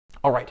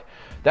All right,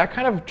 that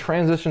kind of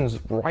transitions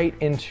right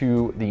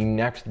into the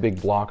next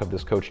big block of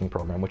this coaching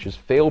program, which is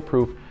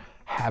fail-proof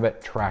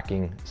habit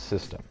tracking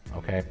system,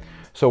 okay?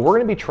 So we're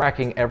gonna be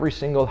tracking every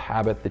single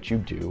habit that you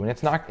do, and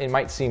it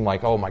might seem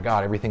like, oh my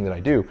God, everything that I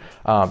do,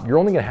 you're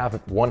only gonna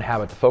have one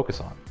habit to focus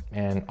on.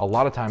 And a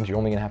lot of times you're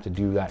only gonna have to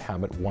do that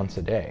habit once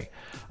a day.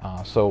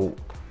 So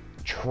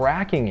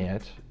tracking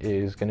it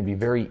is gonna be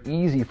very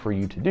easy for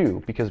you to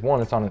do because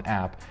one, it's on an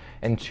app,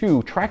 and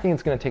two, tracking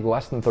it's gonna take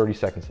less than 30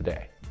 seconds a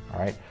day, all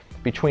right?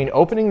 Between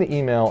opening the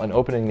email and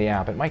opening the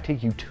app, it might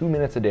take you 2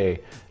 minutes a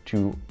day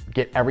to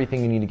get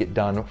everything you need to get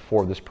done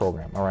for this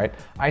program, all right?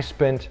 I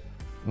spent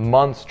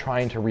months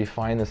trying to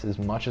refine this as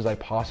much as I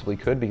possibly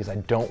could because I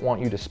don't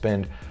want you to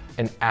spend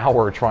an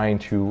hour trying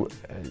to,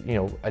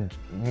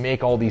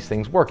 make all these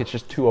things work. It's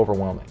just too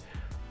overwhelming.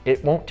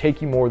 It won't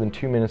take you more than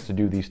 2 minutes to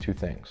do these two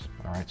things,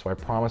 all right? So I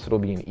promise it'll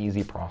be an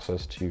easy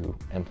process to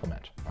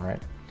implement, all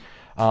right?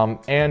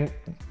 And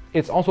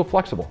it's also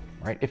flexible,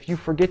 right? If you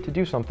forget to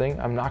do something,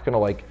 I'm not gonna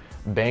like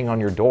bang on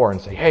your door and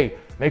say, hey,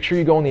 make sure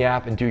you go in the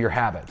app and do your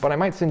habit. But I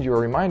might send you a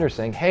reminder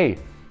saying, hey,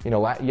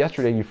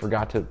 yesterday you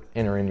forgot to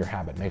enter in your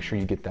habit. Make sure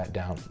you get that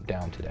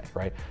down today,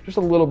 right? Just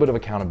a little bit of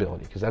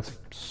accountability because that's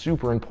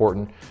super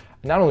important,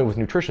 not only with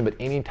nutrition, but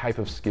any type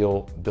of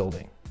skill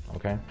building,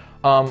 okay?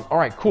 All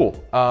right,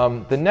 cool.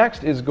 The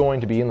next is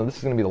going to be, and this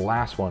is gonna be the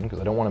last one because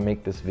I don't wanna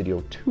make this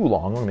video too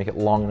long. I wanna make it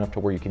long enough to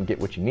where you can get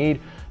what you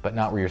need, but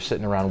not where you're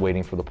sitting around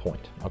waiting for the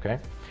point, okay?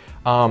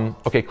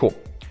 Okay, cool.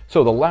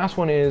 So the last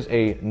one is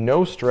a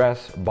no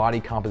stress body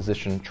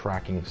composition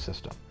tracking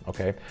system,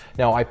 okay?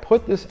 Now I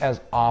put this as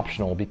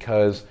optional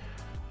because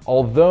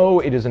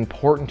although it is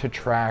important to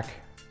track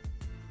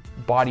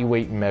body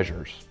weight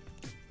measures,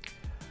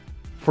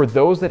 for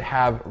those that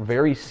have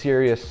very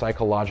serious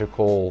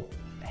psychological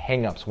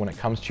hangups when it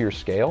comes to your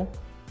scale,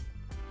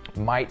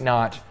 might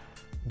not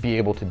be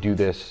able to do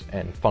this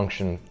and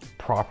function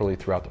properly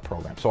throughout the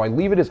program. So I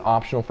leave it as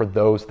optional for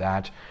those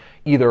that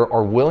either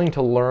are willing to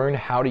learn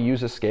how to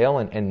use a scale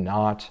and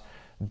not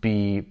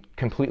be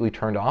completely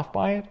turned off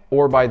by it,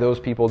 or by those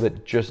people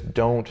that just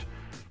don't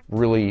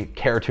really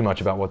care too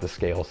much about what the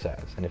scale says.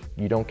 And if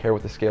you don't care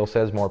what the scale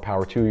says, more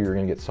power to you. You're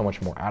gonna get so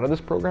much more out of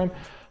this program.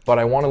 But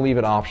I wanna leave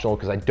it optional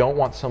because I don't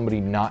want somebody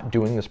not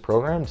doing this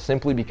program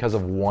simply because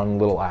of one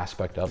little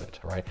aspect of it,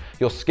 right?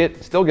 You'll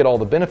still get all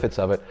the benefits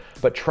of it,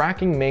 but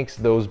tracking makes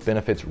those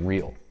benefits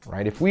real,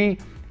 right? If we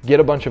get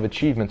a bunch of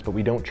achievements, but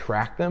we don't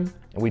track them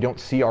and we don't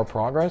see our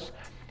progress,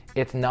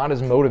 it's not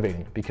as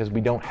motivating because we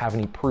don't have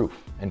any proof.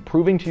 And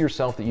proving to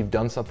yourself that you've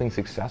done something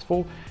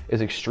successful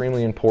is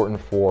extremely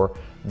important for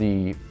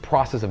the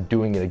process of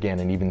doing it again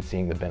and even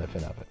seeing the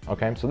benefit of it,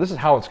 okay? So this is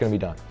how it's gonna be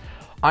done.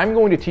 I'm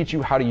going to teach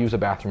you how to use a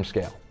bathroom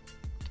scale.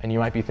 And you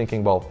might be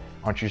thinking, well,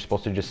 aren't you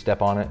supposed to just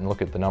step on it and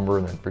look at the number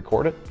and then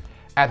record it?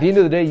 At the end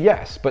of the day,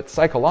 yes, but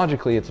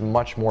psychologically, it's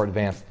much more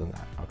advanced than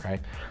that, okay?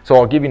 So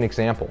I'll give you an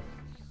example.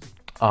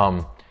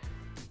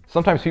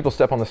 Sometimes people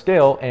step on the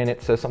scale and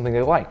it says something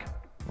they like,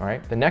 all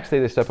right? The next day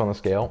they step on the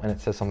scale and it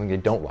says something they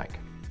don't like.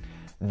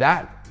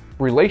 That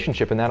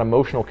relationship and that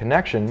emotional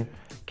connection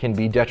can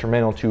be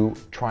detrimental to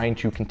trying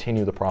to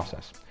continue the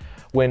process.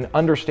 When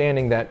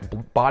understanding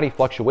that body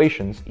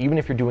fluctuations, even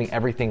if you're doing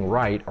everything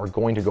right, are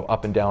going to go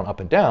up and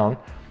down,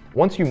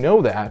 once you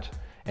know that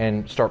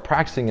and start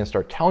practicing and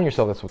start telling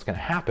yourself that's what's gonna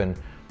happen,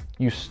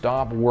 you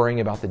stop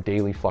worrying about the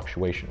daily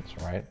fluctuations,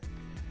 right?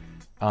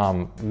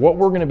 What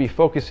we're gonna be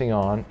focusing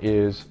on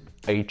is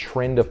a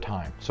trend of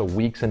time, so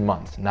weeks and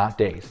months, not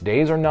days.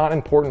 Days are not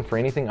important for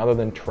anything other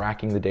than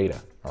tracking the data,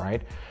 all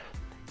right?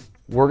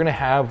 We're gonna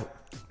have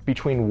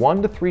between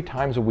 1 to 3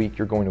 times a week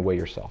you're going to weigh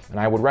yourself. And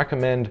I would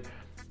recommend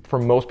for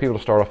most people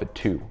to start off at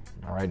 2,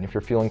 all right? And if you're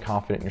feeling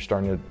confident and you're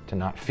starting to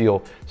not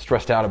feel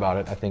stressed out about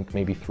it, I think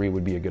maybe 3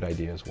 would be a good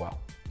idea as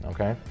well,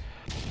 okay?